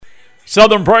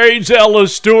Southern Praise,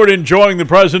 Ellis Stewart enjoying the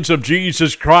presence of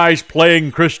Jesus Christ,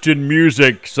 playing Christian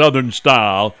music, Southern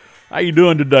style. How you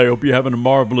doing today? Hope you're having a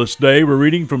marvelous day. We're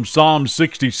reading from Psalm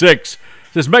 66. It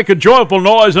says, "Make a joyful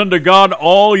noise unto God,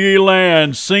 all ye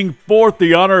lands. Sing forth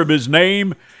the honor of his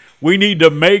name." We need to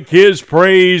make his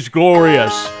praise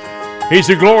glorious. He's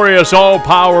a glorious,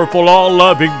 all-powerful,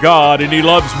 all-loving God, and he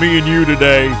loves me and you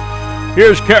today.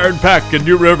 Here's Karen Peck and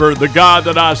New River, the God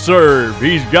that I serve.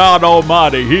 He's God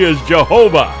Almighty. He is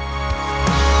Jehovah.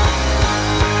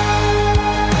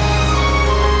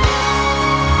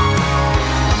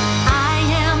 I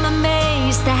am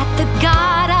amazed that the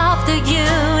God of the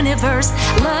universe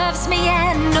loves me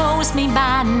and knows me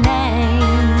by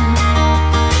name.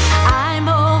 I'm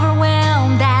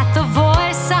overwhelmed that the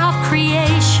voice of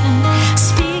creation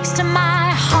speaks to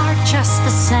my heart just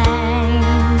the same.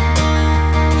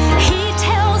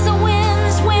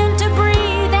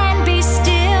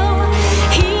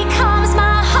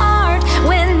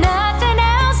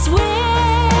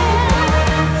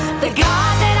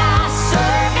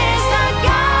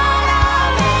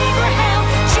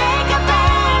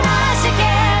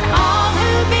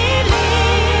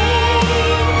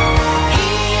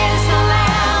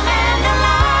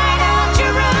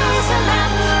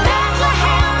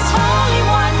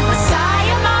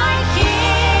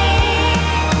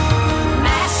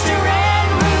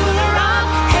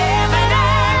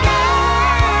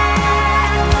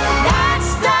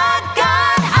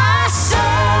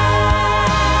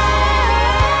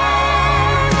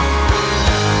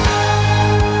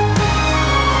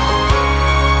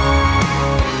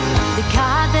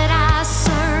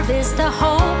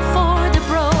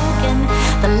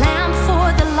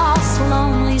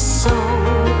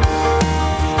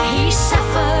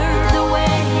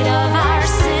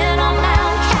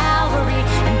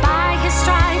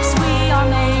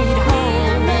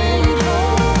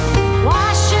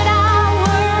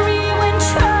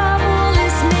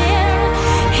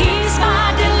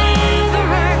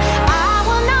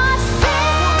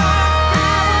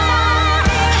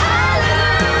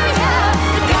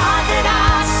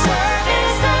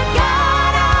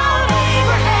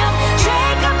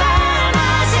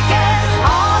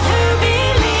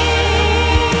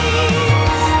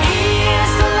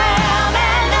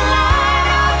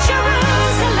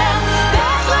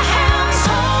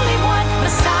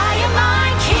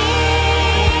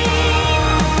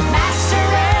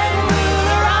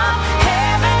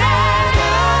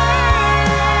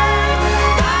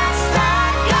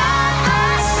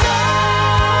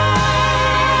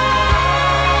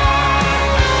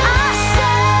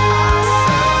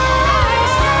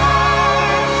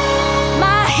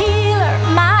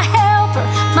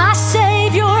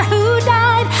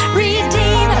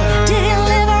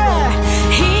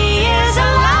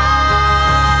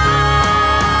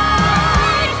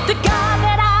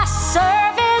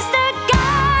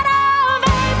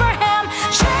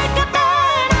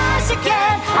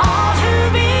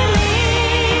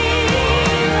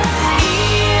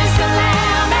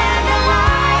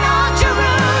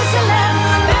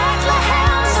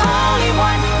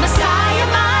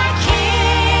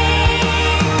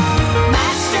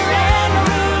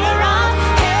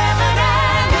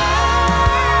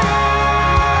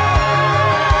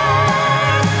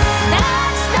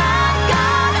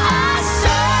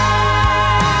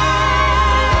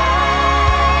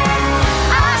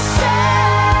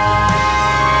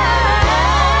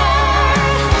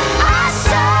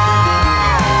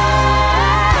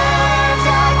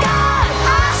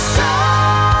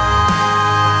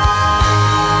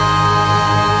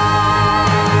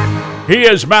 He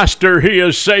is Master, he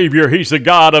is Savior, he's the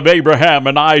God of Abraham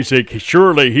and Isaac.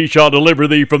 Surely he shall deliver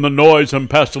thee from the noise and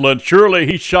pestilence. Surely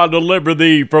he shall deliver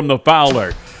thee from the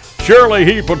fowler. Surely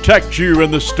he protects you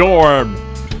in the storm.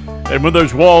 And when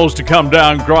there's walls to come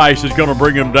down, Christ is going to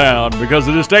bring them down, because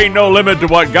there just ain't no limit to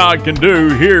what God can do.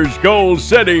 Here's Gold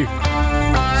City. See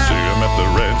him at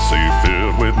the Red Sea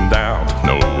filled with doubt.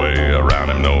 No way around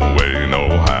him, no way, no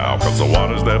how. Cause the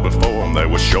waters there before him, they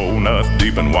were sure enough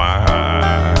deep and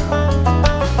wide.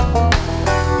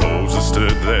 Moses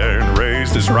stood there and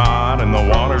raised his rod, and the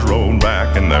waters rolled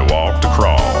back and they walked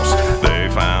across. They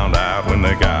found out when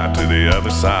they got to the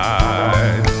other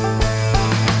side.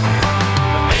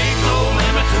 Ain't no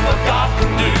limit to what God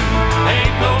can do.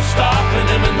 Ain't no stopping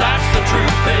him, and that's the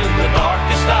truth. In the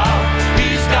darkest hour,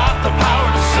 he's got the power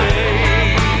to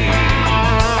save.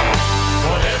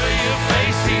 Whatever you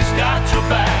face, he's got your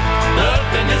back.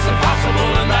 Nothing is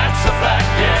impossible, and that's a fact.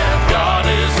 Yeah, if God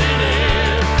is in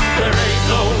it, there ain't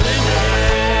no limit.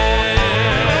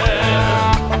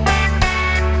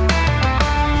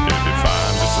 If you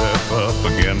find yourself up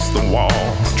against the wall,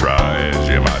 try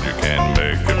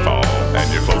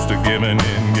giving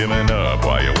in, giving up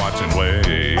while you're watching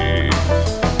waves.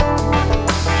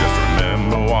 Just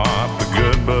remember what the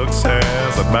good book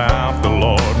says about the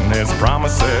Lord and His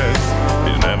promises.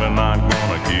 He's never not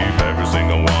gonna keep every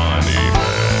single one He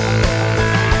makes.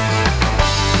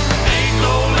 Ain't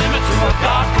no limit to what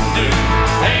God can do.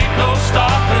 Ain't no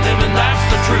stopping Him, and that's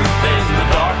the truth. In the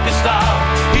darkest hour,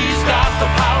 He's got the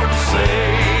power to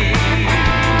save.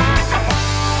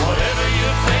 Whatever you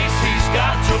face, He's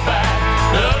got your back.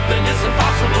 Nothing is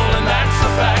impossible, and that's a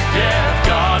fact. Yeah, if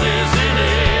God is in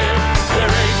it, there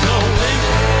ain't no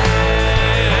limit.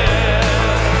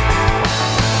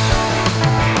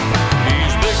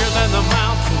 He's bigger than the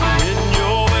mountain in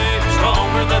your way,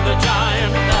 stronger than the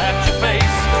giant that you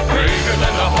face, greater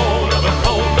than the hold of a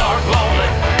cold, dark, lonely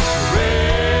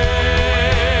grave.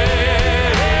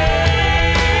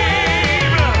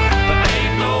 But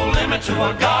ain't no limit to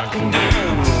what God can do.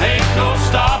 Ain't no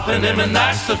stopping Him, and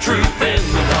that's the truth. In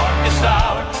the darkest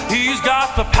hour, He's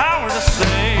got the power to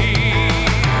save.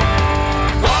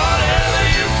 Whatever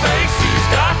you face, He's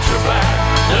got your back.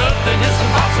 Nothing is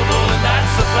impossible, and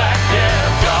that's the fact. Yeah,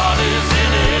 if God is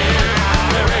in it,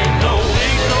 there ain't no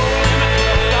limit to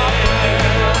what God can do.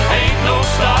 Ain't no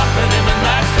stopping Him, and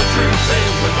that's the truth.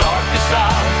 In the darkest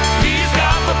hour, He's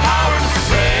got the power to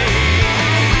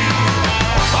save.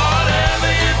 Whatever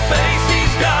you face,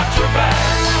 He's got your back.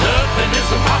 Nothing is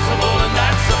impossible, and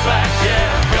that's a fact.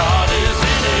 Yeah, God is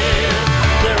in it.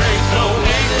 There ain't no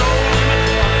limit to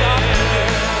what God can do.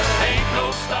 Ain't no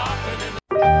stopping Him.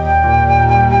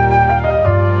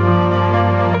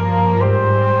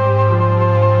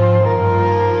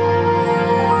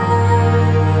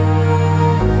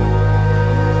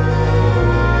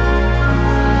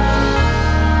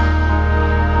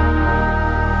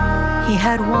 He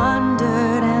had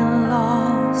wandered and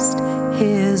lost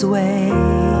his way,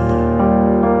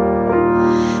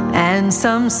 and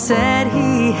some said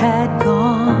he had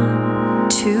gone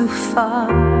too far.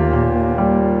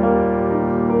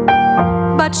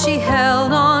 But she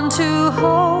held on to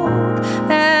hope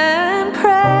and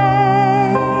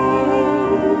prayed,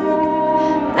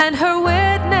 and her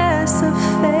witness of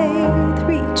faith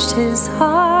reached his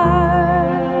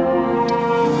heart.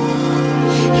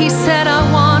 He said, I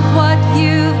want what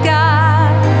you've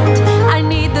got. I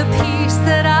need the peace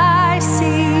that I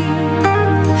see.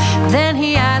 Then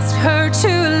he asked her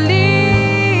to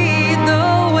lead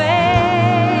the way.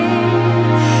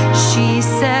 She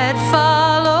said,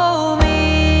 follow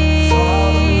me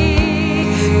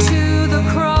to the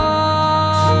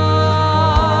cross,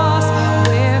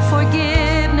 where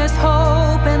forgiveness,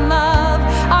 hope, and love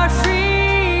are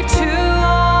free to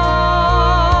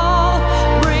all.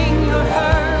 Bring your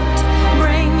hurt,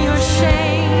 bring your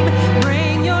shame,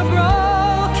 bring your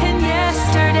broken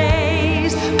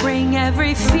yesterdays, bring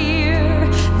every fear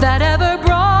that ever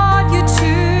brought you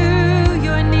to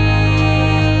your knees.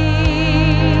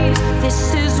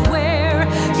 This is where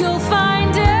you'll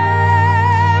find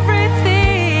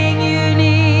everything you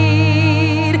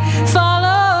need.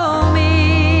 Follow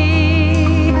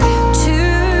me to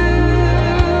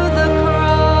the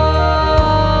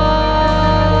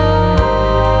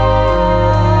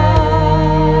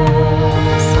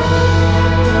cross.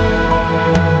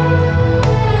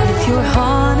 If you're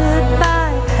haunted by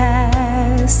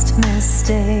past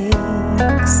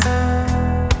mistakes,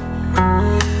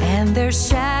 and their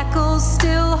shackles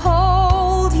still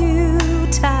hold you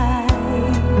tight,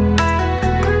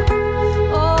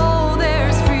 oh,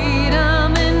 there's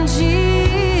freedom in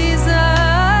Jesus'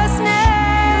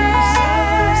 name.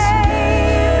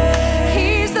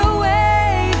 He's the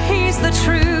way, He's the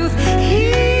truth,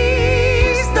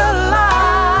 He's the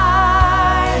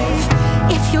life.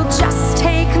 If you'll just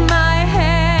take my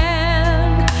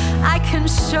hand, I can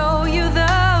show you the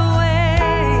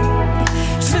way.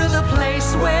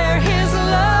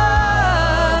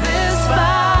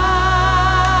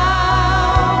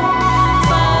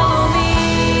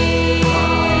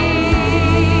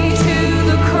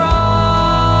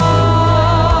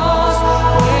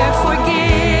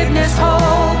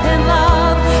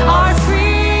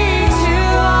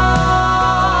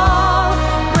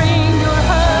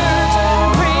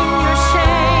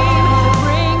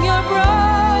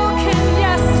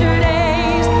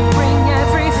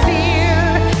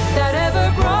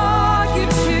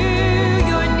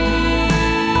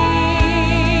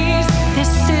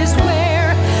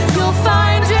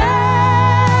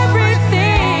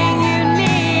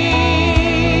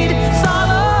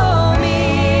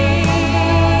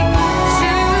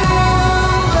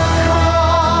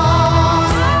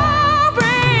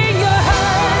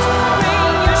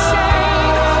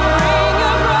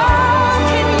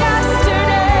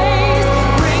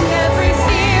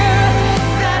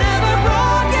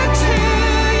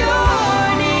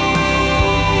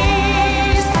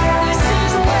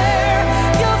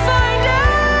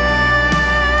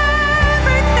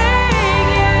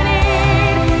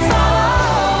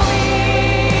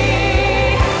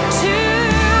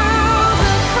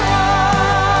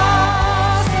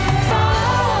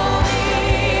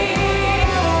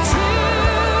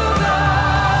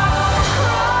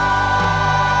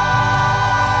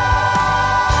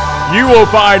 You will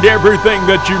find everything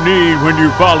that you need when you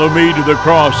follow me to the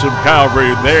cross of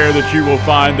Calvary. There that you will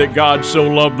find that God so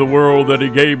loved the world that he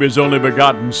gave his only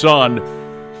begotten Son,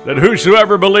 that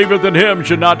whosoever believeth in him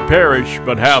should not perish,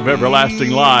 but have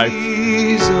everlasting life.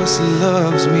 Jesus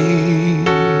loves me.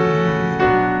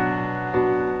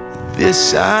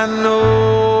 This I know.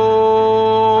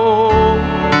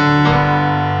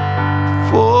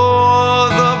 For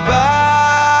the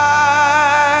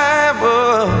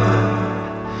Bible,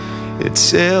 it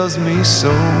tells me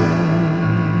so.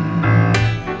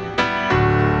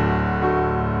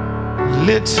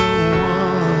 Little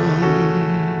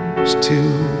ones to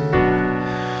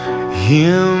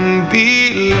him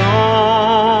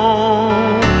belong.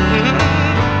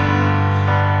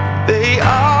 They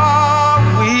are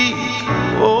weak,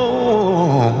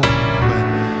 oh, but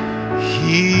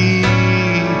he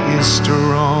is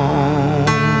strong.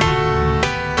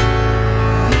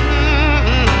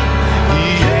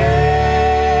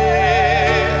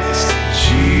 Yes,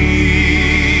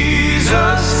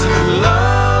 Jesus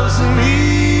loves me.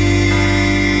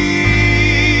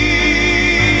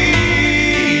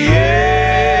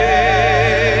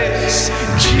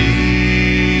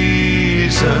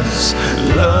 Jesus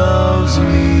loves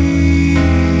me.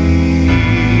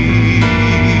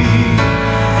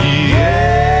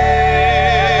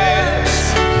 Yes,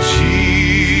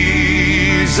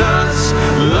 Jesus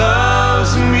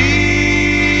loves me.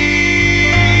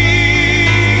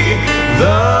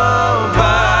 The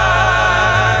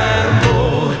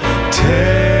Bible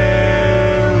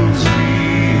tells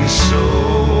me so.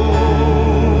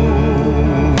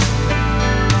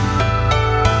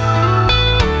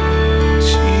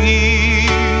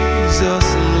 Jesus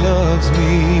loves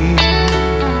me.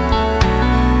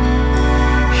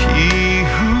 He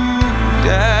who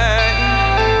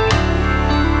died,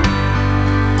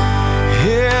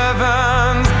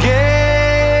 heaven's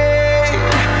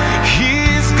gate,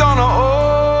 he's gonna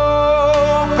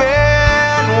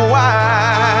open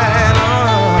wide.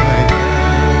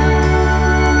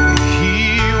 He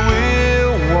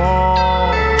will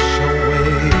wash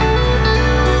away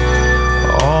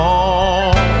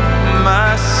all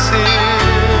my sin,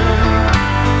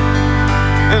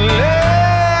 and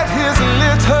let his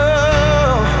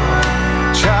little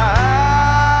child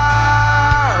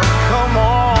come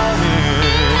on in.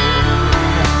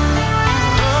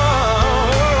 Oh,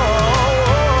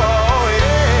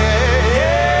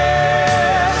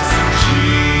 yes,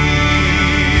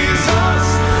 Jesus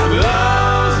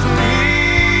loves me.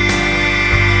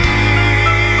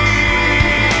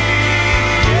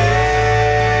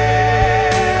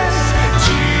 Yes,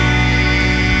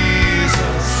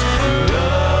 Jesus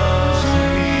loves me.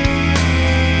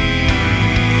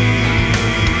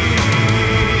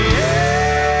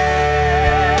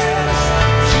 Yes,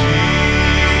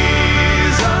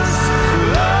 Jesus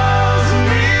loves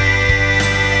me.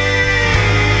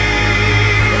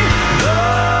 The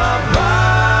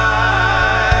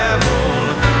Bible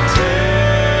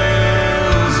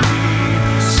tells me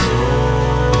so.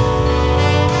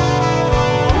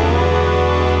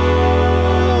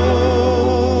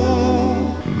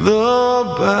 The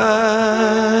Bible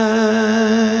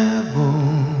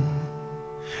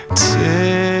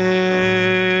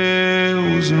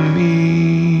tells me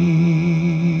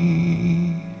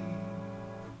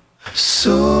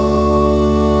so.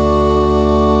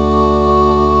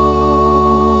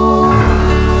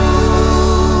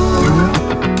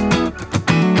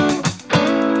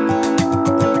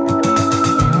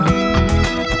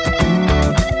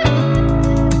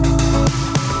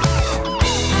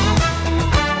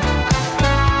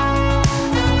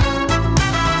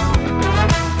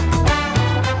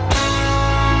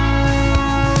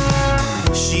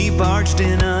 She barged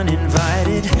in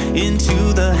uninvited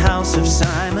into the house of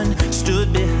Simon,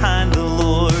 stood behind the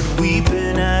Lord,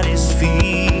 weeping at his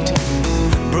feet.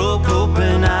 Broke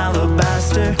open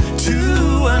alabaster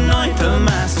to anoint the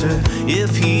master.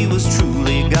 If he was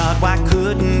truly God, why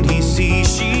couldn't he see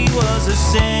she was a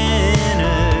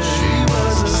sinner? She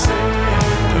was a sinner.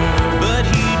 But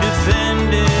he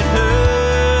defended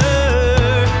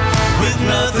her with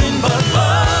nothing but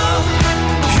love,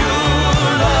 pure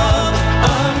love,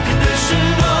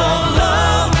 unconditional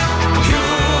love,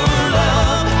 pure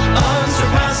love,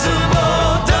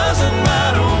 unsurpassable. Doesn't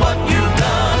matter what you've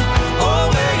done or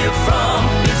where you're from,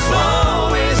 it's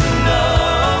always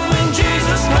enough when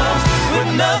Jesus comes with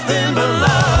nothing but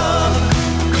love,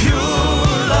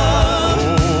 pure love.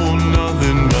 Oh,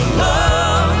 nothing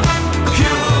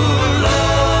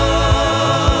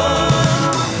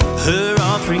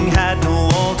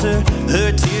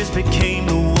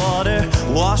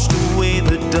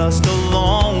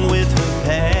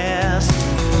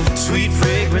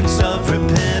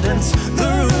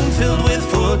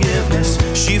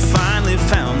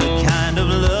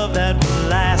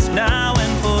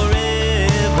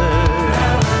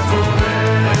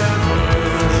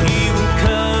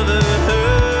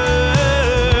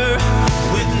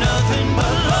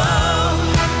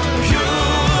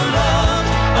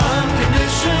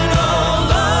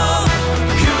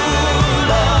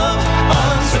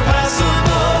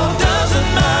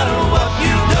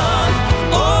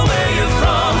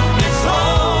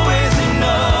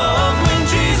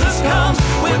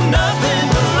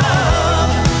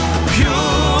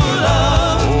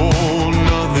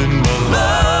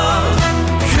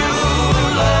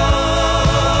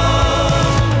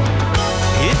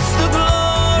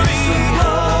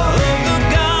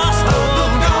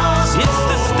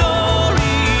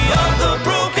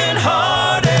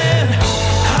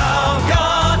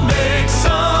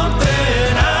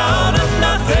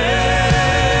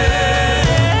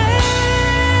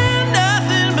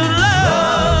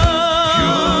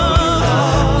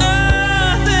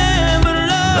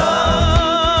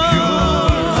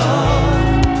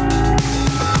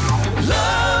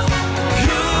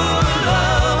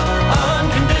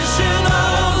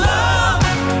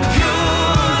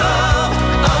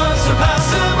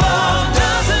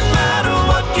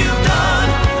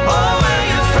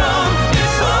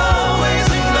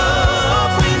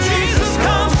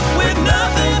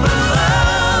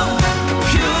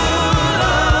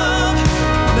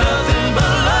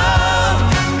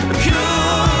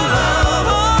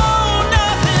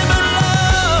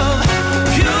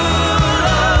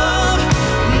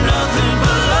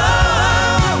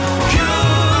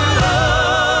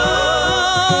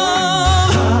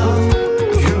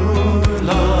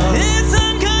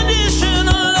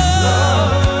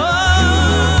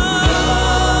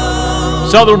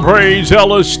Southern Praise,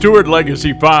 Ellis Stewart,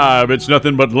 Legacy 5. It's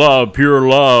nothing but love,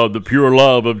 the pure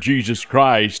love of Jesus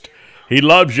Christ. He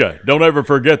loves you. Don't ever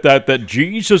forget that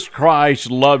Jesus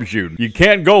Christ loves you. You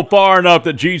can't go far enough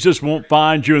that Jesus won't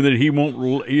find you and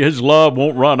that His love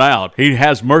won't run out. He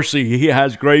has mercy, He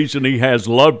has grace, and He has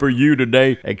love for you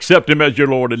today. Accept Him as your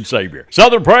Lord and Savior.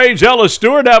 Southern Praise, Ellis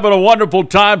Stewart, having a wonderful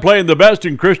time playing the best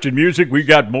in Christian music. We've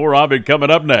got more of it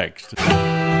coming up next.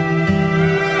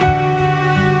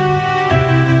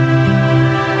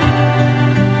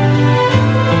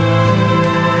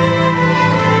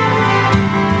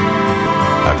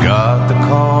 Got the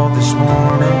call this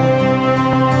morning.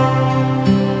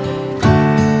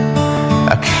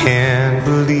 I can't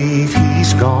believe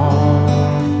he's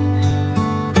gone.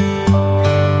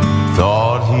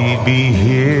 Thought he'd be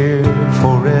here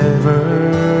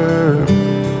forever,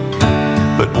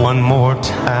 but one more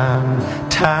time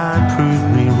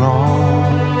proved me wrong.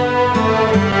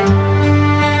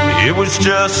 It was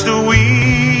just a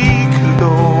week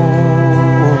ago.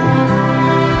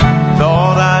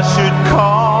 Thought I should call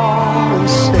and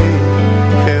say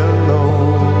hello.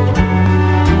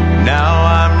 Now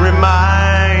I'm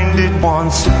reminded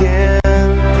once again,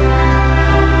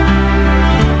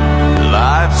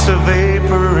 life's a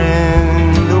vapor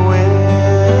in the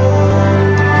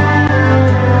wind.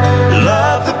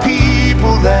 Love the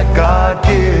people that God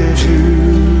gives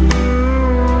you.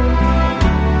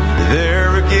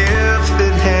 They're a gift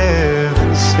that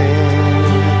heaven sent.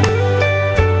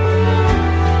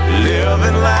 Live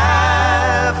and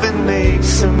laugh and make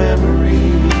some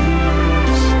memories.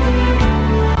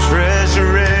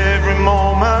 Treasure every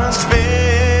moment spent.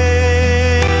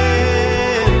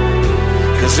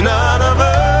 'Cause none of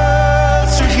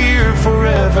us are here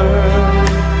forever.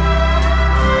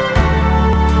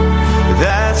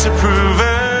 That's a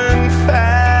proven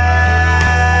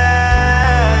fact.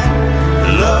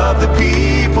 Love the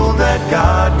people that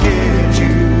God gives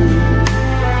you.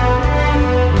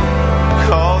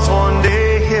 'Cause one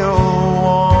day He'll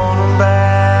want them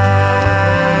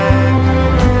back.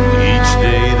 Each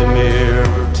day the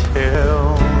mirror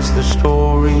tells the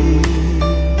story.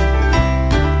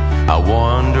 I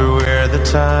wonder where the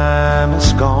time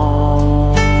has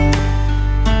gone.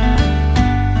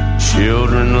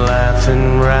 Children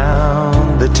laughing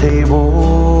round the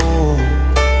table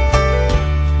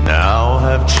now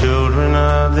have children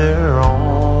of their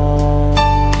own.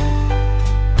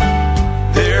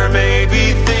 There may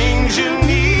be things you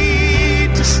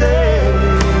need to say,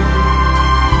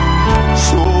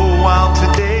 so while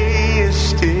today is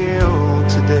still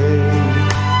today,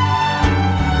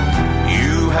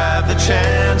 you have the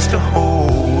chance to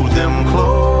hold them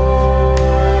close.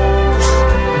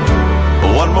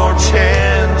 One more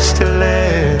chance to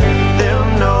let them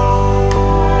know.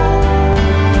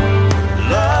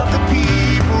 Love the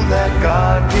people that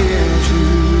God gives you.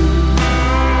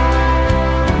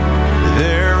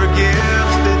 They're a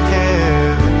gift that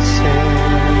heaven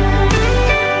sent.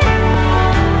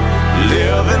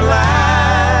 Live and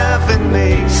laugh and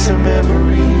make some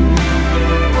memories.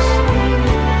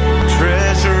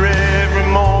 Treasure every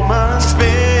moment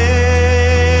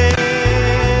spent.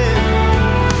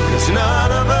 'Cause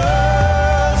none of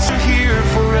us are here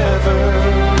forever.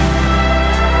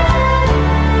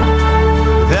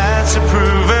 That's a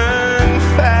proven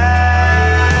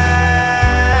fact.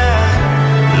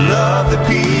 Love the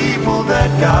people that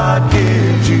God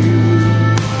gives you.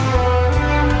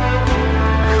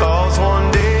 'Cause one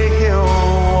day He'll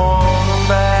want them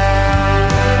back.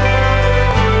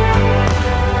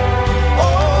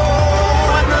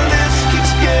 Oh, and the list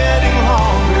keeps getting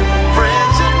longer.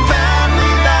 Friends and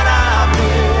family that I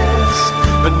miss.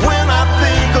 But when I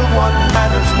think of what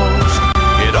matters most,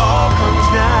 it all comes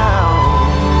down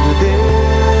to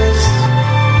this.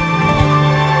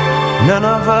 None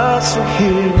of us are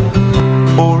here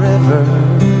forever,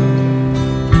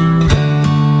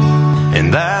 and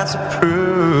that's a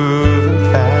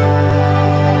proven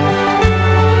fact.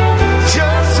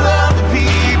 Just love the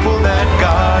people that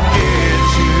God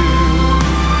gives you.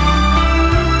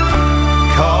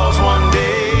 'Cause one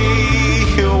day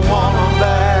He'll want them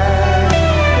back.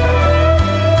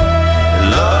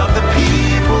 Love the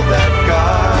people that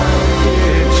God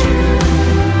gives you.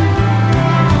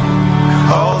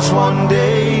 'Cause one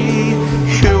day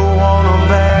He'll want them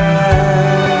back.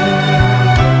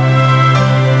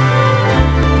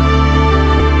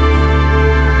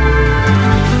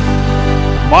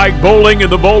 Mike Bowling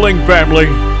and the Bowling Family.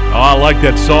 Oh, I like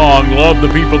that song. Love the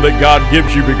people that God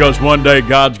gives you, because one day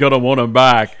God's going to want them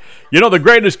back. You know, the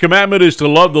greatest commandment is to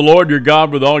love the Lord your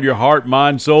God with all your heart,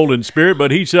 mind, soul, and spirit.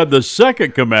 But he said the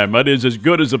second commandment is as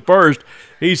good as the first.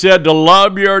 He said to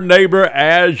love your neighbor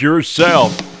as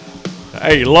yourself.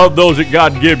 Hey, love those that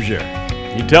God gives you.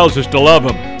 He tells us to love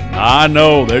them. I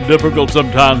know they're difficult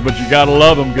sometimes, but you got to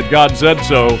love them because God said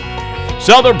so.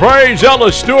 Southern Praise,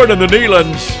 Ella Stewart and the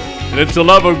Neelands. And it's the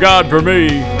love of God for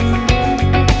me.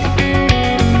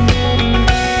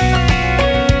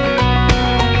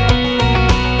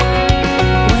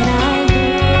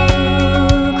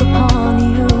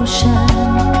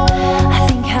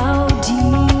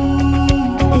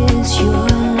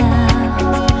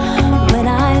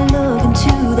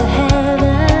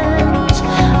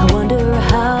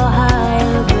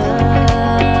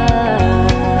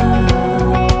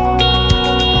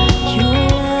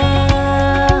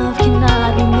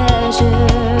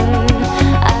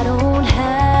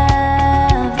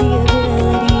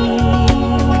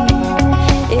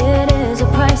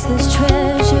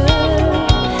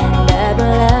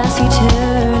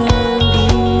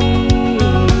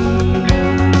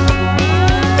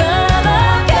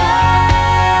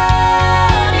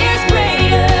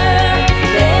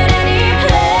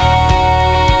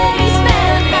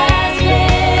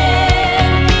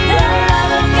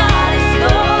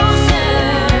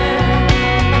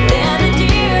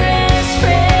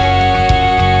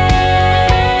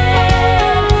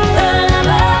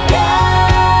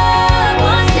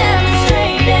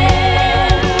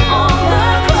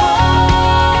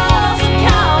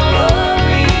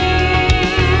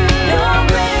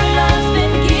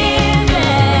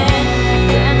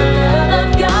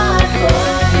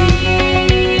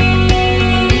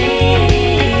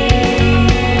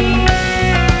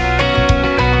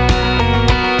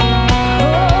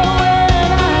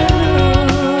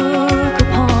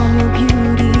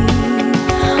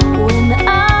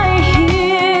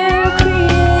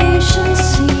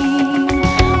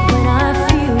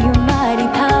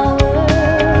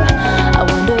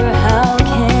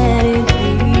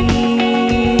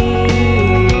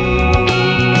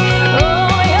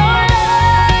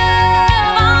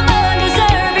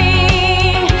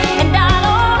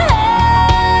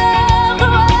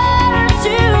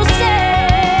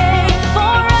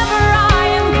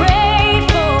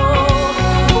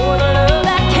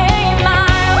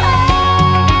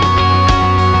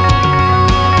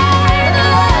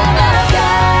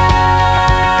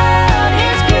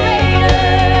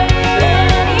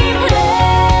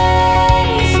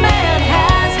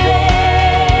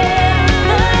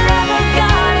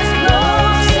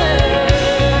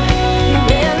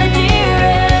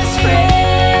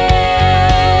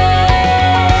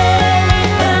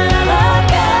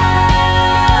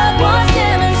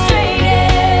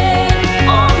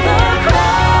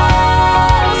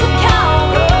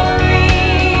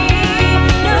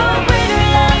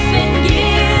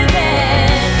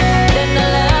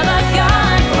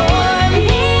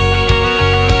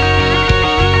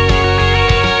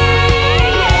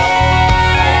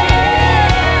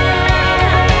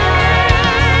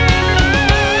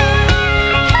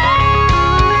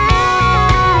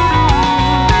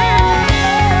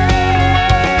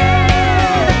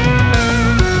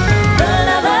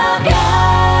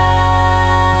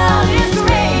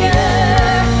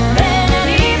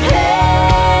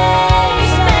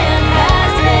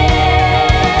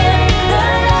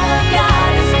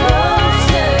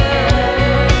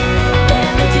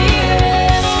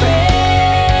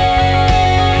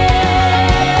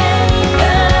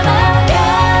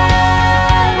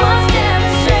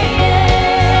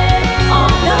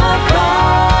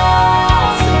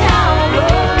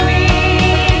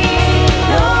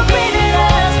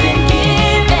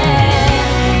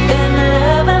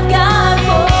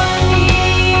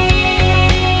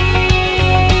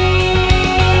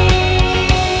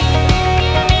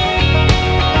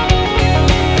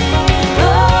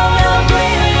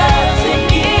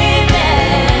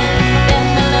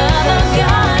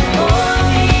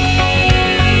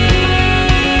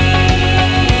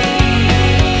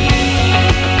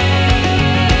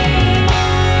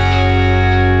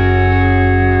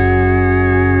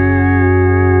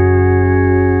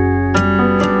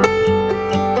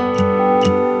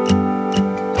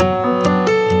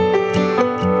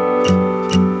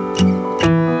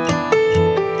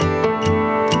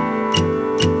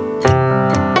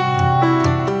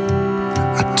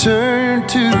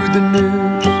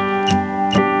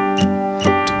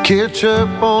 catch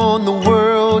up on the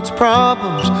world's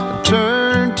problems and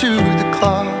turn to the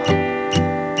clock.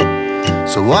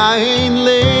 So I ain't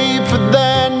late for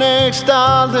that next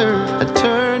dollar. I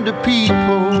turn to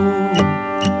people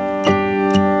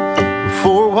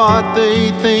for what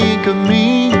they think of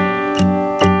me.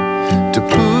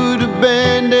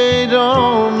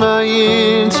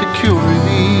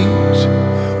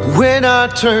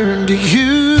 turn to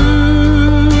you.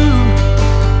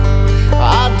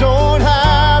 I don't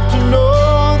have to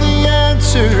know the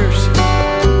answers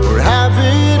or have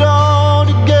it all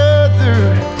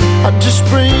together. I just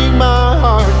bring my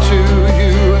heart to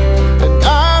you, and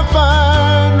I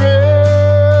find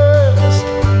rest.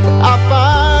 I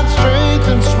find strength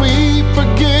and sweet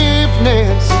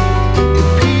forgiveness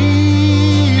and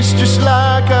peace, just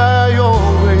like I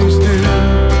always do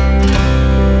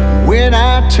when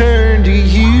I turn to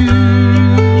you.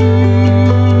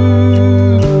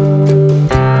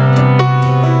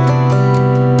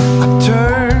 I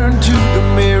turn to the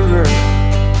mirror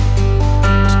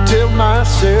to tell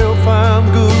myself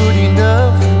I'm good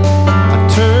enough. I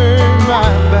turn my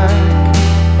back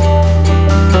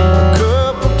a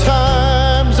couple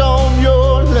times on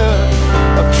your love.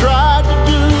 I've tried to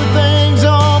do things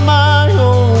on my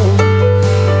own,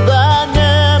 but that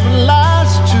never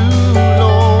lasts too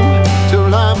long,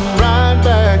 till I'm right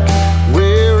back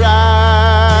where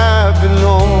I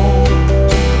belong.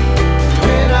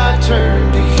 When I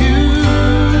turn to you,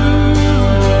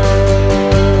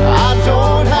 I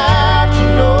don't have to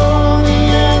know the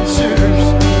answers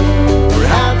or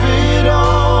have it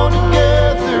all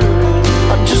together.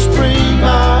 I just bring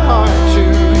my heart to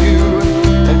you,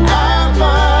 and I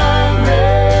find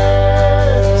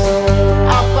rest.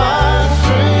 I find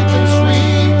strength and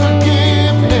sweet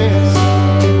forgiveness,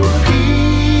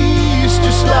 peace,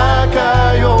 just like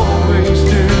I always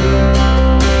do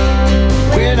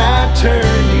when I turn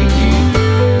to you.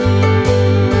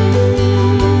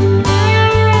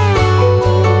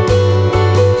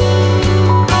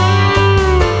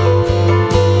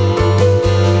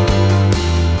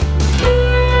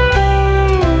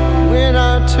 When I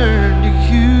turn to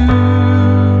you,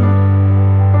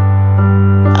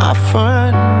 I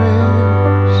find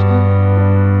rest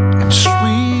and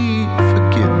sweet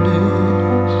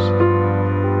forgiveness.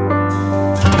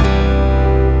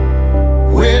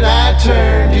 When I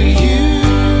turn to you,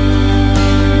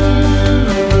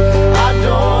 I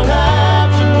don't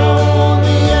have to know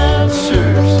the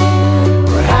answers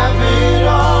or have it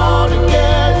all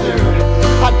together.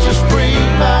 I just bring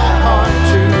my heart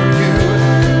to you.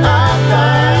 I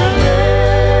find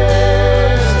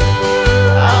rest.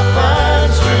 I find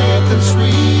strength and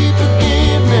sweet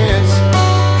forgiveness,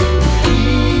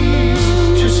 peace,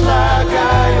 just like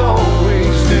I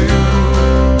always do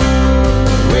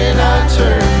when I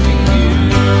turn to you.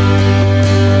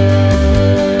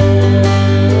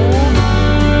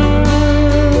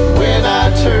 When I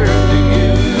turn to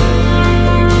you.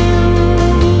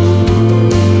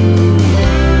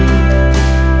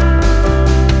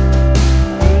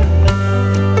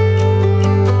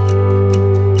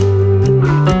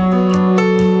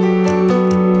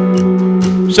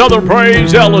 Southern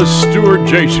Praise, Ellis Stewart,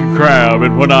 Jason Crabb.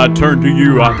 And when I turn to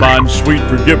you, I find sweet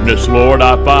forgiveness, Lord.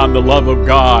 I find the love of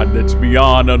God that's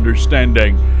beyond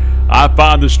understanding. I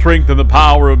find the strength and the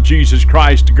power of Jesus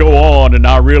Christ to go on, and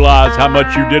I realize how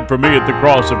much you did for me at the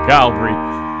cross of Calvary.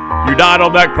 You died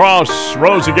on that cross,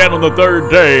 rose again on the third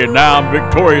day, and now I'm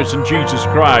victorious in Jesus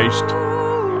Christ.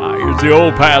 Here's the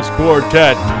Old Past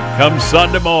Quartet. Come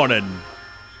Sunday morning.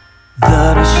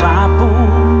 The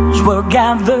disciples were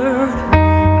gathered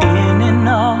in an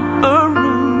upper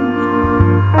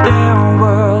room. Their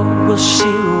world was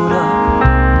sealed up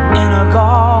in a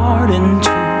garden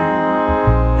tomb.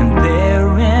 And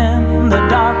there in the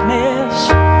darkness,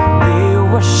 they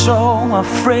were so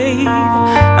afraid,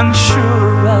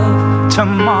 unsure of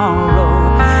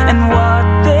tomorrow and what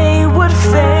they would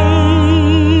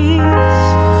face.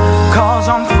 'Cause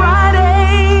on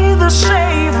Friday the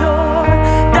Savior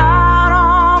died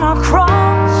on a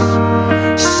cross.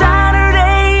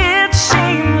 Saturday it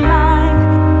seemed like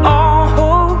all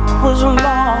hope was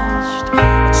lost.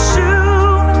 But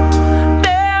soon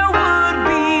there would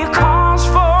be cause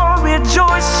for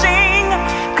rejoicing,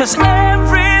 'cause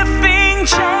everything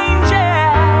changes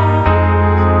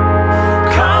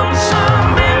come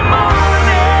Sunday morning.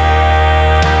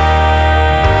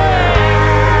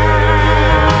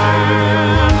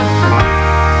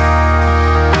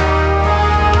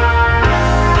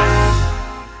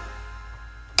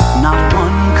 Not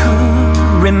one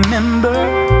could remember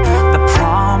the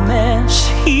promise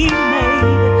he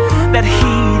made, that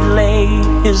he'd lay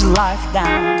his life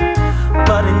down,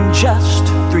 but in just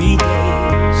 3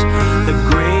 days the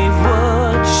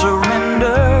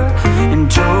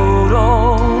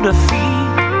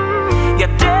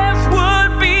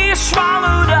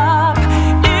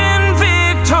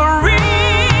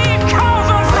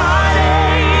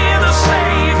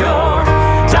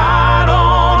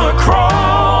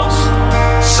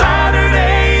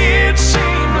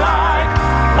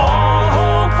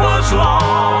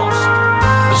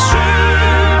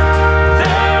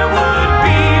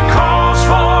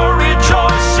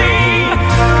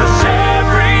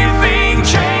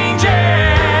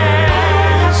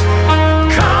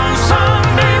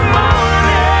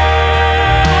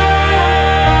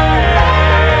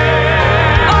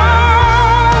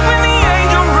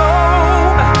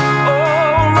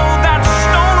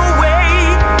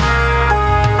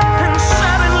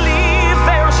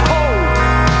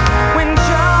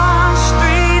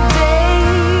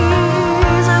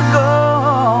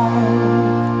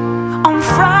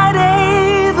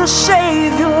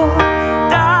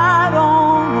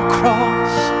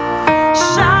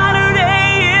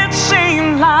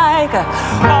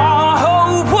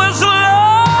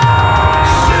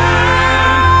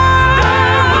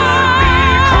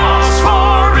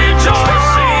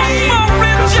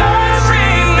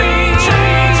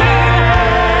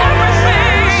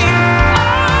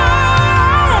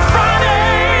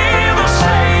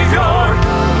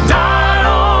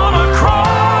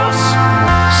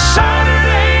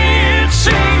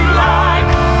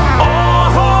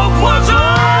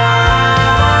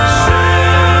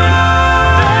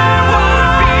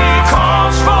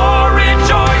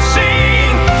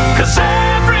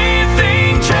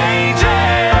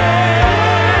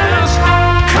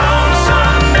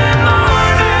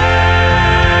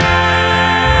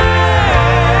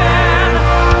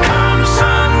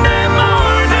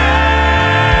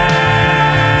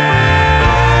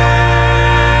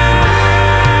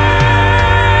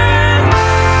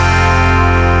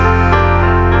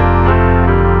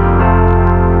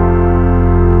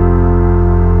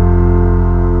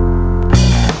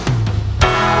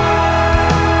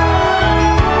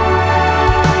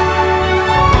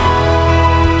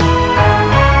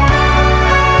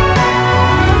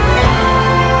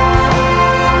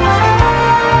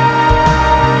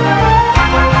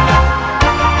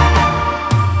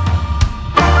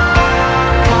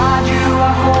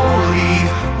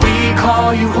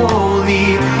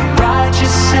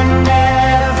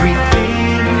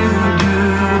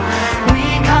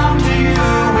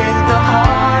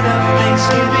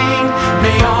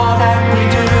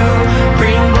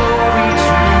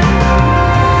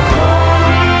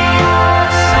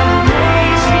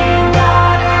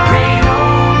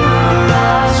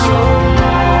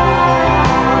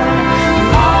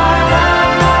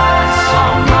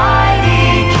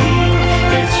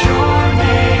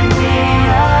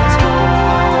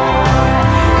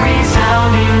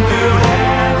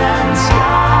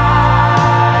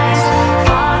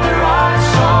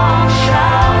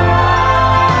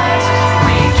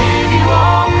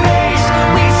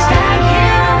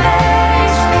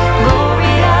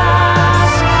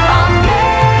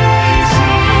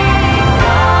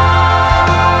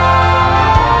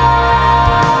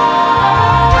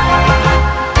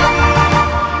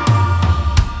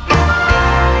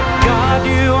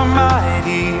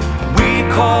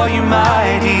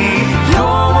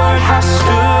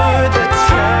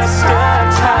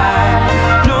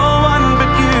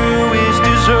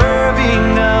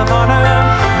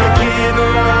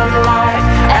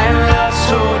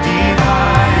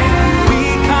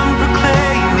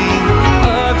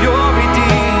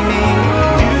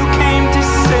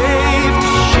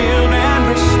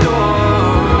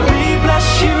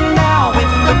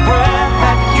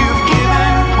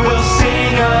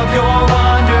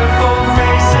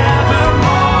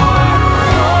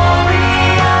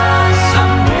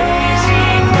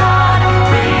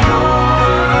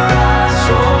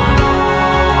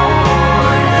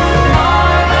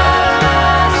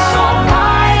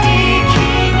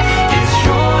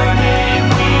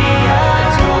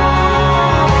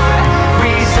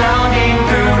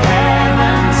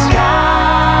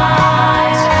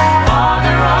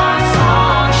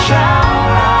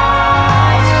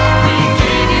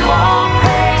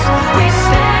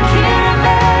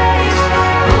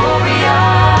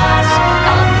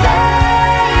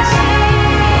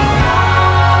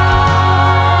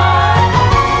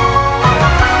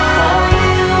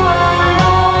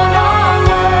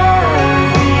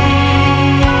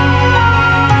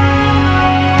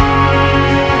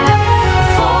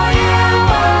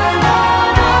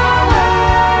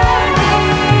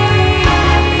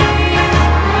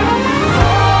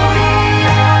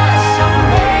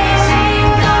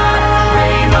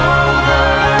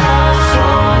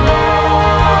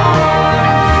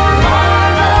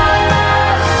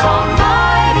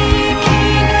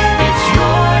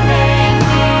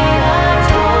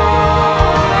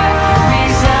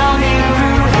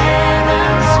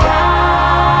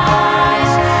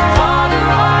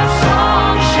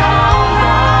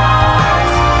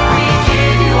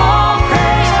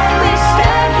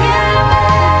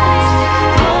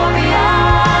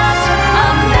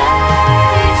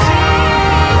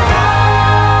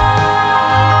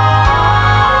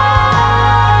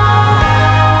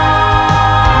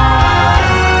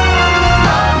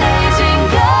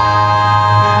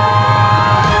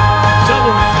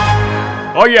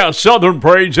Oh, yeah, Southern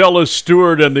Praise, Ellis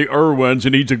Stewart and the Irwins,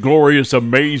 and he's a glorious,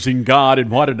 amazing God, and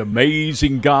what an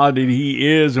amazing God he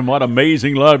is, and what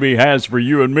amazing love he has for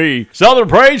you and me. Southern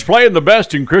Praise playing the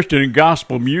best in Christian and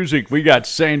gospel music. We got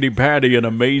Sandy Patty and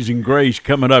Amazing Grace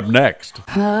coming up next.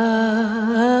 Amazing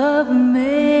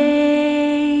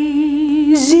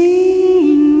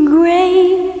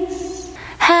grace,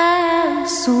 how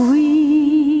sweet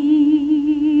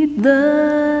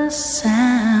the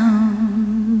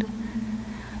sound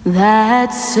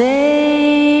that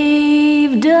saved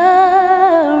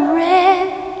a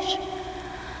wretch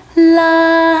like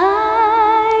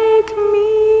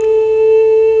me.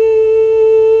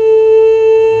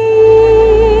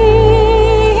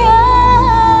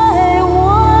 I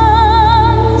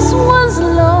once was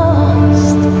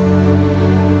lost,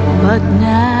 but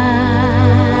now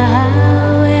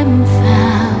am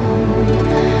found.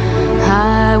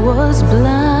 I was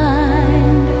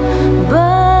blind,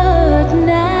 but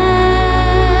now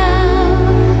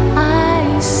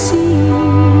I see.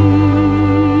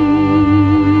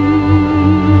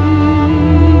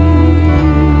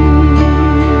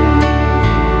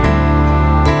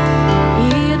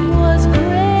 It was grace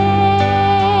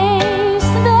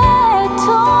that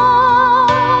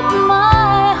taught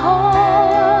my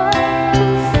heart to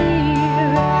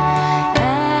fear,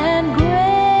 and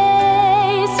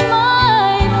grace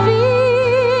my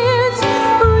fears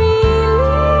relieved.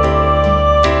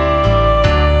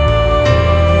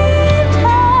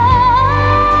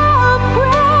 How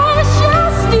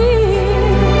precious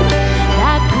dear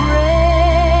that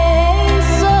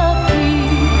grace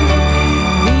appeared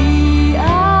the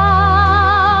hour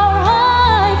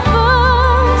I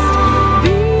first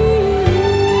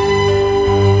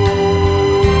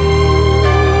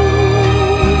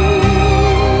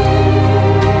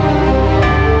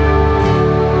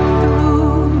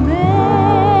through many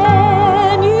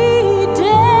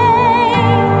dangers,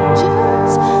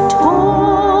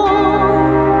 toils,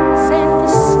 and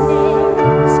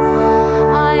snares,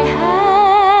 I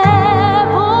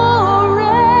have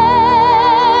already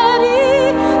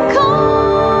come.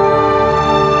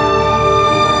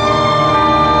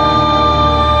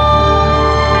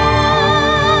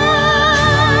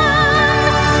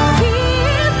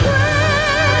 'Tis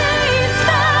grace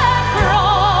that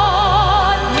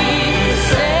brought me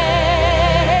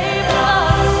safe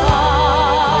thus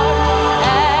far,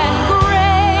 and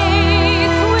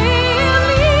grace will lead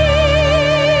me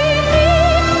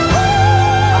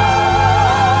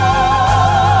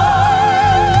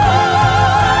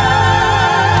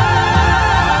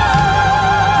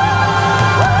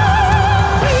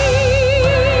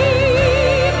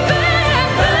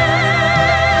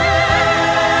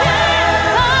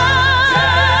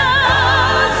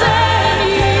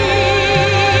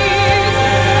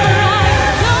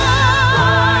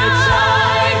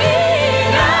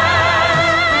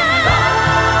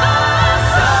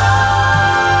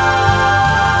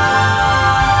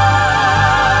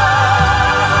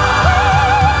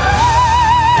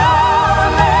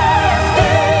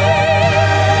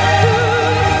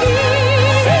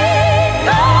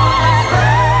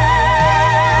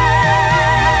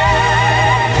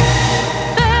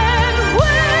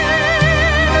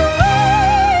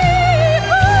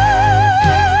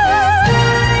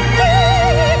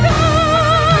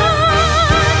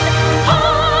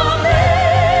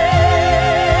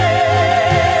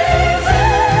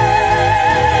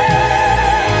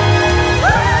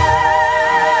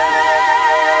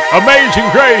Amazing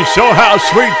Grace, oh how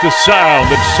sweet the sound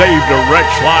that saved a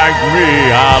wretch like me.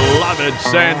 I love it,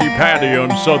 Sandy Patty on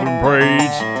Southern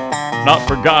Praise. Not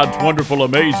for God's wonderful,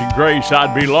 amazing grace,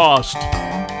 I'd be lost.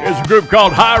 There's a group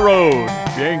called High Road.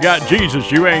 If you ain't got Jesus,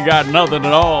 you ain't got nothing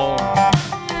at all.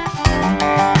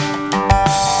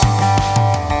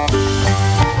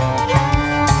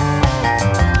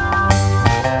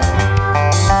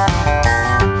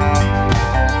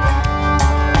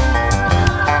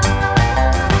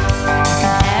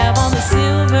 Have all the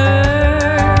silver,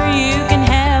 you can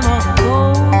have all the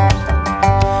gold,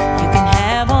 you can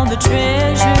have all the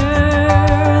treasure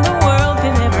the world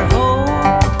can ever hold.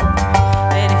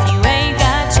 But if you ain't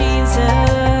got Jesus,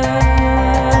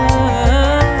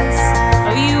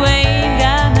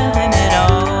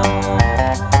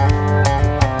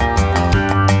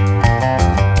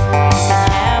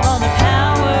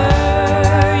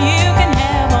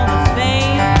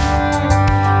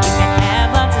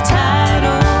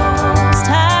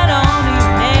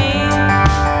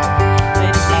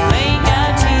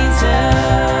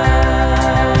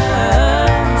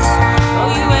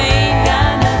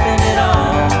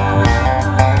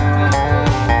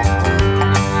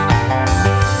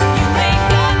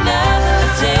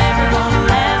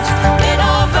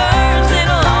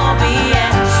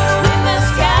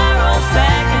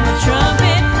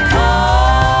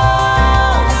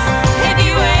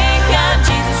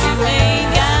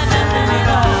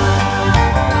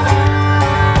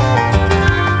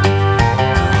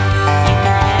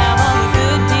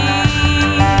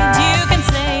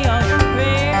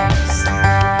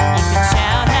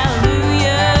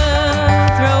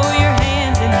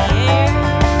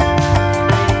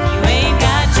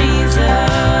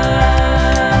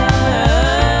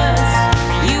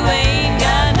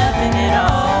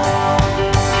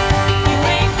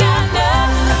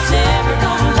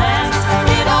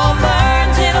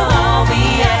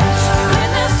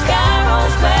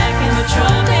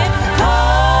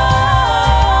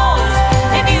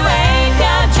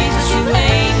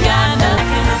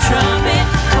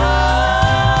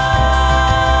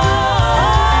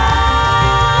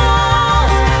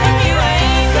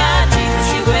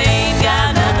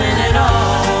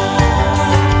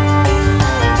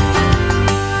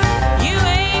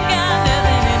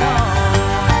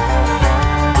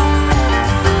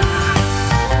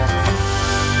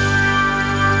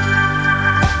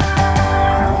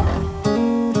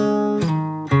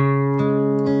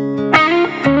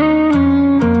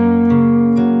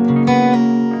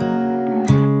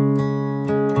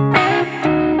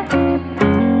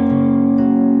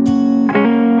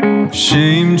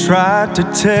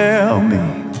 tried to tell me,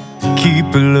 keep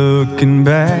looking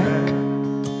back.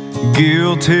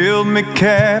 Guilt held me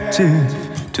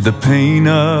captive to the pain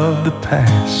of the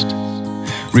past.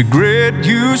 Regret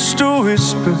used to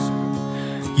whisper,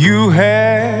 you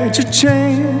had your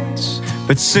chance.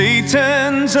 But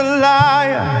Satan's a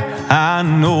liar, I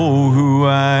know who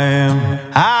I am.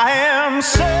 I am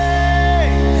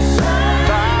saved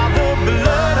by the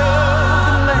blood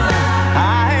of the Lamb.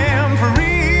 I am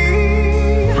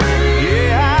free.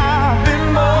 Yeah, I've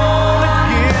been born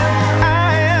again.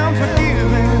 I am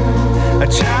forgiven, a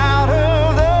child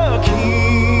of the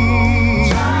King.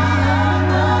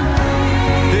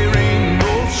 There ain't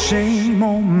no shame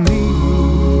on me.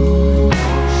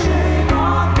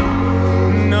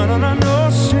 No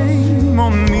shame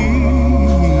on me.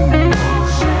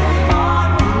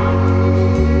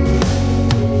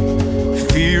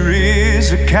 Fear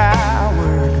is a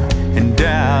coward and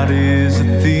doubt is a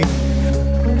thief,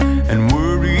 and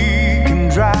worry can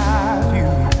drive you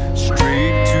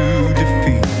straight to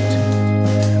defeat.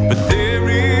 But there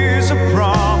is a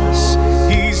promise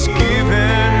He's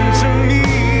given to me.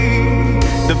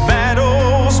 The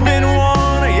battle's been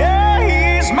won, yeah,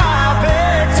 He's my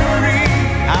victory.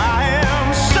 I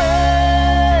am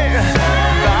saved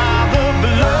by the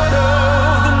blood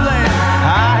of the Lamb.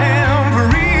 I am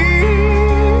free.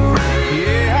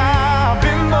 Yeah, I've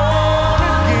been born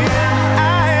again. I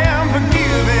am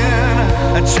forgiven,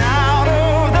 a child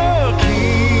of the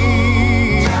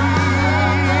King.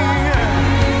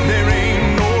 There ain't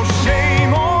no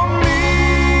shame on me.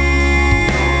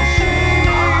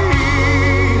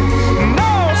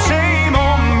 No shame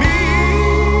on me.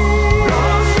 No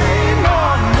shame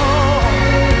on me.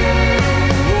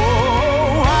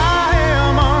 Oh, I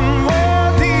am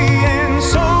unworthy and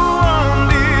so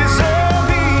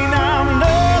undeserving. I'm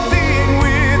nothing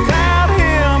without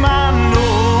Him, I know.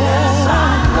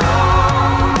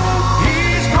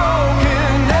 He's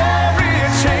broken every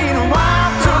chain,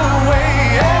 wiped away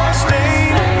every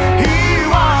stain. He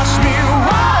washed me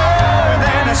whiter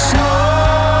than the snow.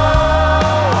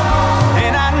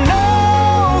 And I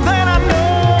know that I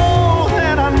know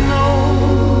that I know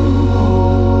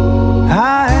I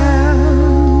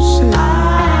am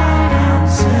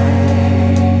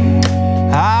saved.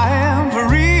 I am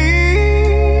free.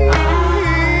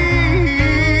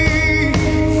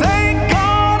 Thank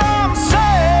God I'm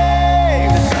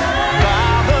saved by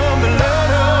the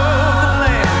blood of the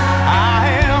Lamb. I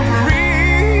am free.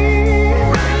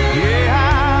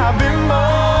 Yeah, I've been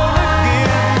born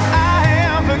again. I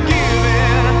am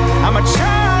forgiven. I'm a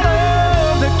child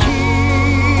of the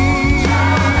King.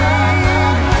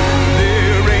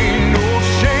 There ain't no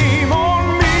shame on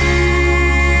me.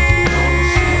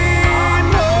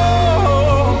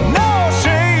 No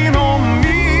shame on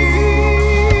me.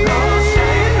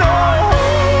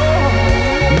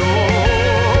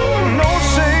 No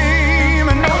shame,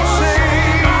 no shame,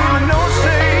 no shame, no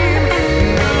shame,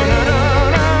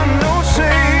 no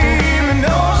shame,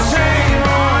 no shame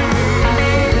on me.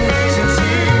 Since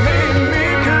He made me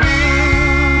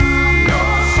clean, no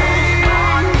shame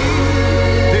on me.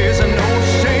 There's no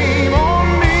shame on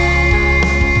me.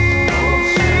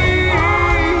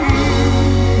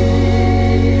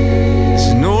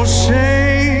 There's no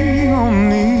shame on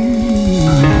me.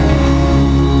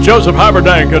 Joseph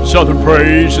Haberdank at Southern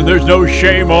Praise, and there's no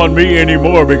shame on me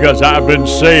anymore because I've been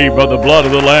saved by the blood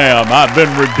of the Lamb. I've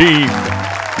been redeemed.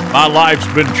 My life's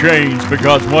been changed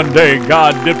because one day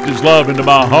God dipped His love into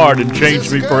my heart and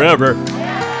changed me forever.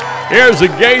 Here's the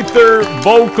Gaither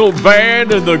Vocal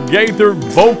Band and the Gaither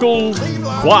Vocal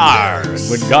Choir.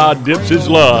 When God dips His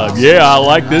love. Yeah, I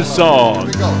like this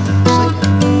song.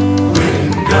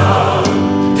 When God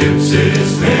dips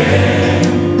His pen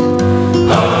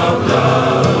of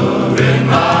love in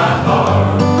my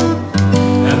heart,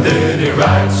 and then He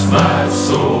writes my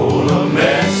soul a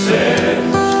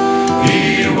message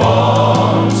He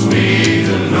wants me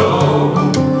to know.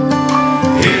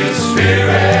 His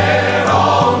Spirit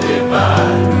all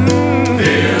divine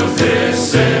fills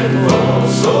this sinful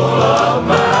soul of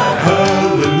mine.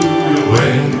 Hallelujah.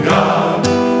 When God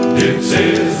dips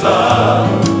His love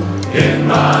in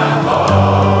my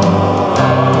heart.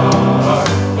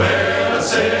 Well, I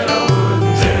said I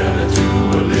wouldn't tell it to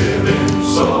a living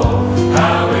soul,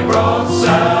 how He brought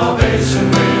salvation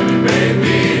when He made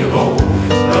me whole.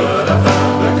 But I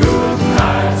found I couldn't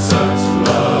hide such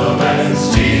love as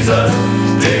Jesus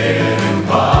did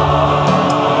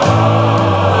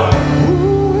impart.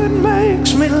 Ooh, it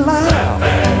makes me laugh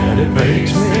And it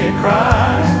makes me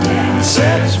cry. It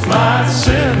sets my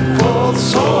sinful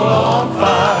soul on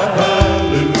fire.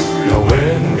 Hallelujah.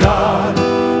 When God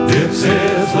dips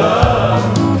His love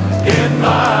in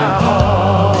my heart.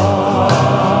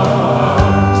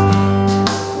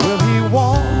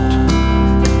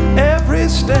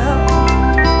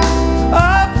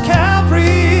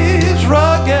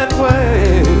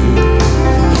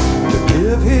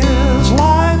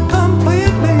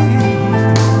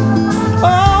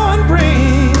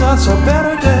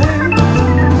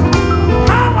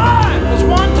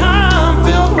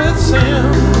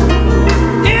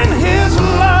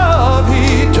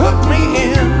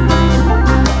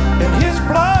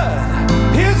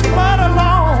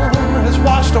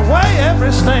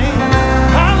 everything.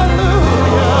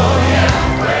 Hallelujah.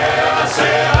 Well, I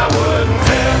said I wouldn't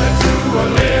tell it to a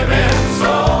living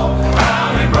soul.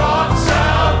 How he brought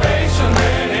salvation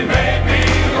and he made me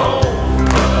whole.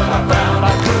 But I found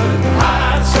I couldn't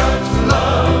hide such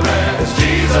love as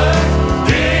Jesus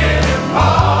did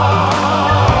impart.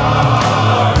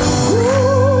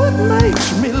 Ooh, it makes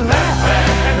me laugh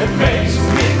and it makes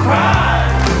me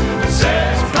cry. It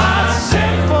sets my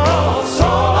sinful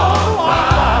soul on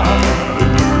fire.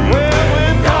 Well,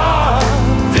 when God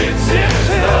dips His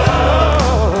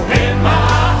love in my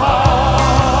heart.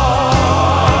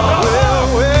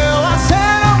 Well, I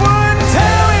said I wouldn't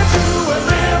tell it to a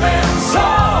living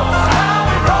soul. How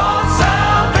He brought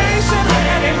salvation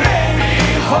and He made me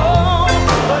whole.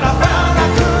 But I found I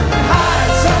couldn't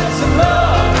hide such a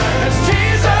love as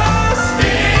Jesus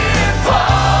did part.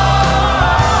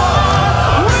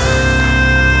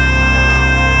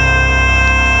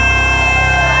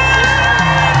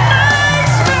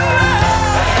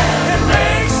 It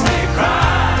makes me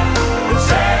cry. It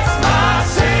sets my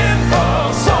sinful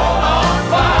soul on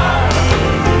fire.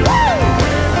 When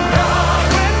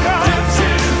God dips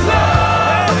His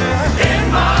love in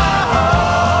my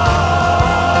heart,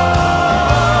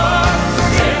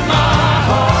 in my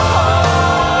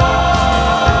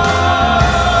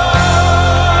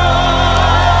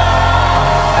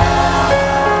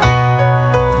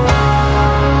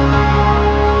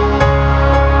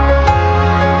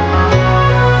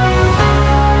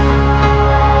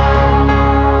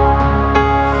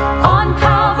On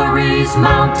Calvary's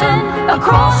mountain, a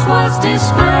cross was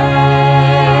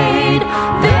displayed.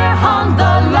 There hung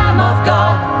the Lamb of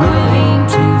God, willing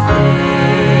to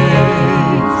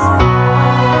face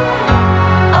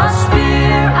a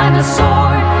spear and a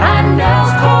sword and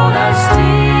nails cold as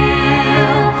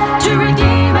steel to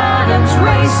redeem Adam's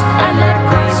race and let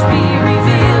grace be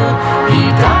revealed. He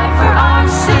died for our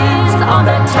sins on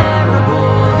that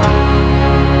terrible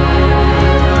hill.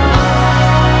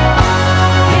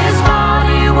 His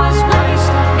body was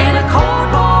placed in a cold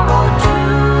borrowed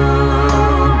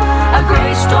tomb. A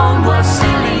gray stone was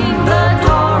sealing the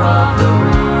door of the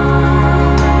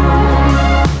room.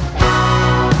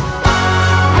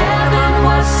 Heaven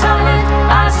was silent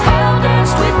as hell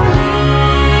danced with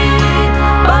glee.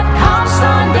 But come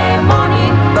Sunday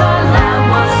morning, the Lamb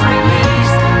was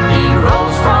released. He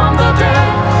rose from the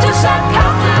dead to set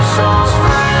captive souls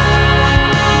free.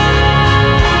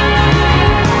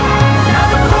 Now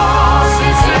the cross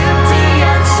is empty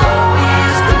and so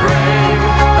is the grave.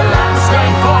 The Lamb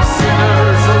slain for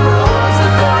sinners arose the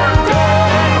third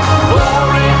day.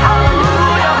 Glory,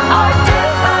 hallelujah, our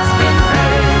debt has been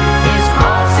paid. His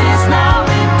cross is now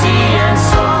empty and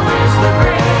so is the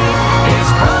grave. His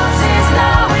cross is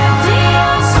now empty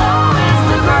and so is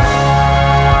the grave.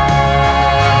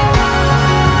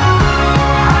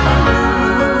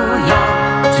 Hallelujah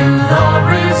to the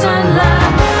risen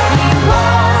Lamb. He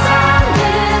was and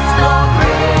is the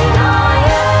great I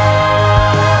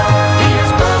am. He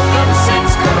has broken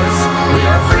sin's curse. We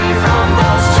are free from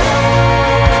those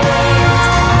chains.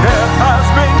 Death has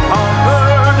been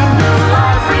conquered and New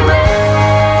life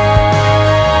remains.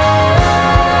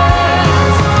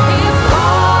 His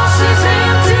cross is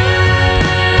empty.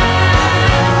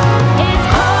 His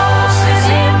cross is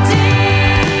empty.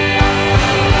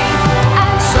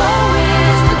 And so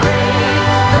is the grave.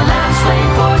 The Lamb slain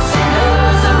for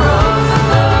sinners arose the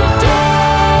third day.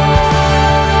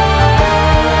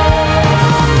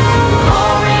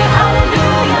 Glory,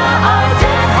 hallelujah, our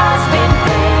debt has been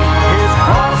paid. His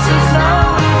cross is now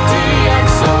empty and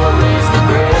so is the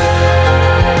grave.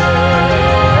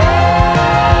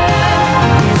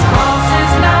 His cross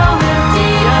is now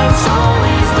empty and so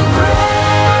is the grave.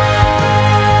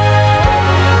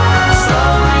 So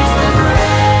is the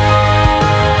grave.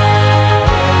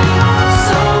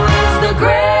 So is the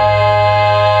grave.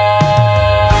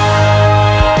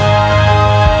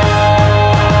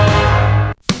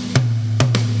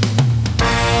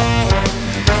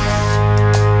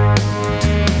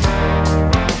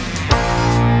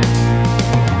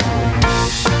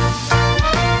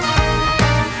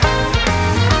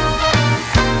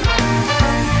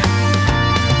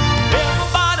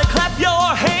 Everybody clap your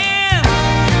hands,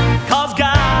 'cause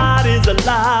God is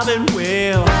alive and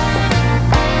well.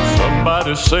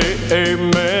 Somebody say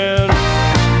amen.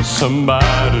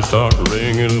 Somebody start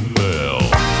ringing a bell.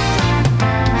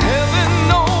 Heaven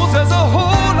knows there's a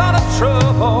whole lot of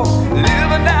trouble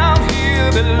living down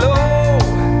here below.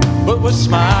 But we're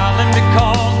smiling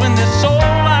because when this soul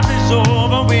life is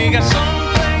over, we got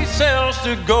someplace else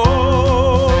to go.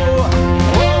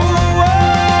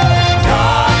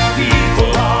 God's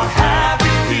people are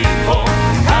happy people,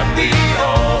 happy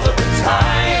all of the time.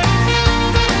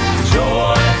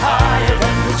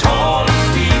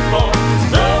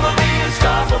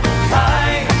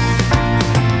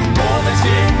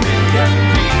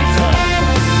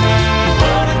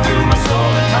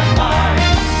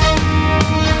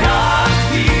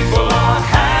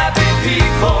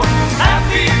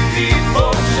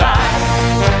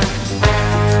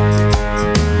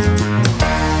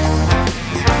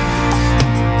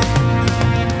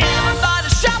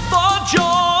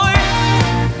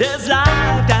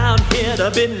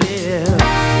 be lived.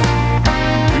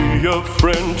 Be a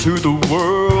friend to the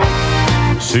world.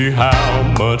 See how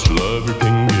much love you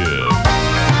can give.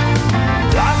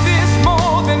 Life is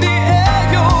more than the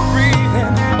air you're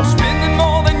breathing, or spending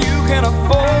more than you can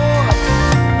afford.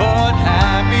 But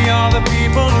happy are the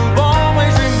people who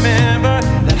always remember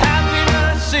that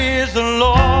happiness is the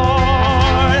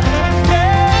Lord.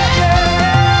 Yeah,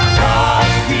 yeah.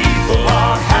 God's people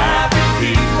are happy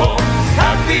people,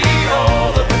 happy all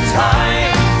of the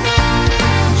time.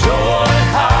 Joy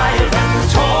higher than the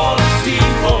tallest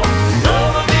steeple,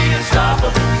 love of the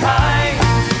unstoppable kind.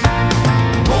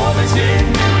 More than 10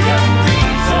 million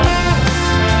reasons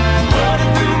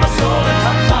running through my soul and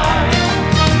my mind.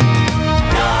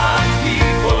 God's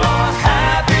people are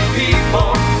happy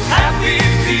people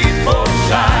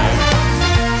shine.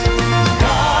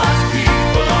 God's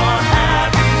people are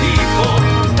happy people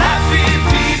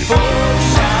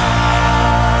shine.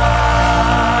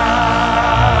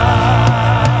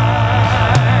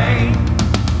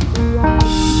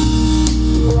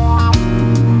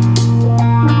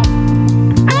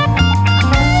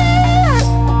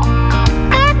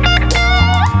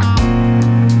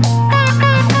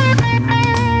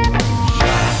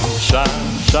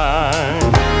 Shine,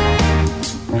 shine.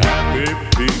 Happy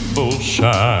people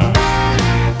shine.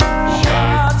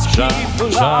 God's Shine,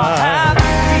 people shine. are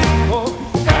happy people,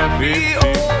 Happy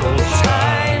all the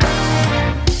time.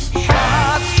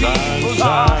 God's people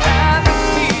are happy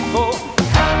people,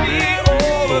 happy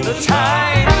all of the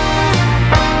time.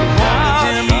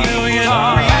 God's people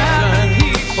are happy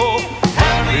people,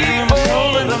 happy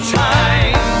all of the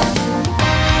time.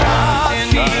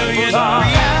 God's people are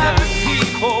happy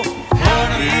people,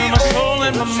 happy all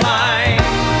in my mind.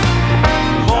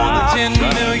 More than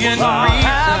 10 million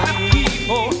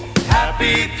reasons,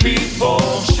 happy people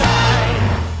shine.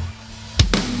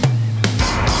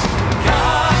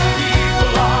 God's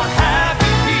people are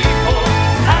happy people,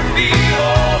 happy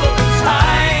all of the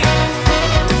time.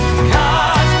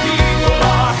 God's people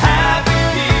are happy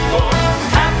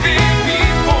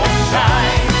people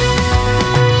shine.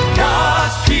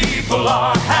 God's people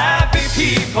are happy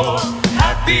people,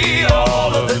 happy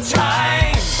all of the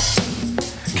time.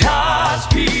 God's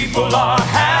people are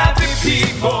happy